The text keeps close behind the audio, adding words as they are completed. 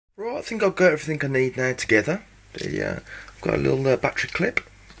Right, I think I've got everything I need now together. I've got a little battery clip,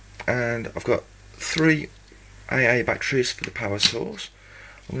 and I've got 3 AA batteries for the power source.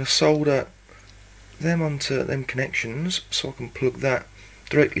 I'm going to solder them onto them connections so I can plug that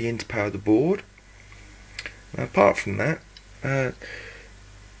directly in to power the board. Now, apart from that,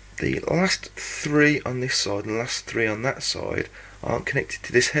 the last 3 on this side and the last 3 on that side aren't connected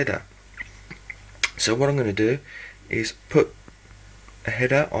to this header. So what I'm going to do is put a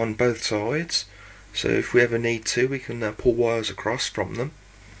header on both sides, so if we ever need to, we can pull wires across from them.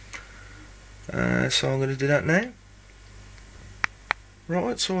 So I'm going to do that now.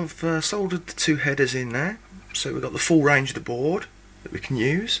 Right, so I've soldered the 2 headers in now, so we've got the full range of the board that we can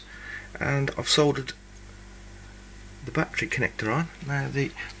use, and I've soldered the battery connector on. Now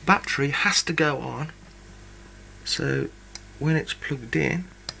the battery has to go on, so when it's plugged in,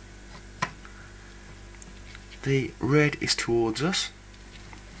 the red is towards us.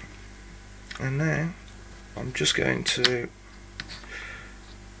 And now I'm just going to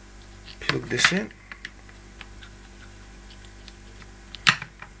plug this in.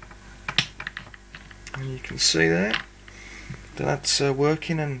 And you can see there that that's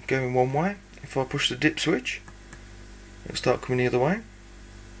working and going one way. If I push the dip switch, it'll start coming the other way.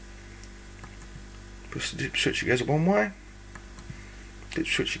 Push the dip switch, it goes one way. Dip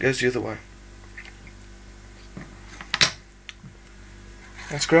switch, it goes the other way.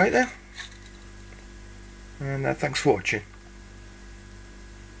 That's great then. And thanks for watching.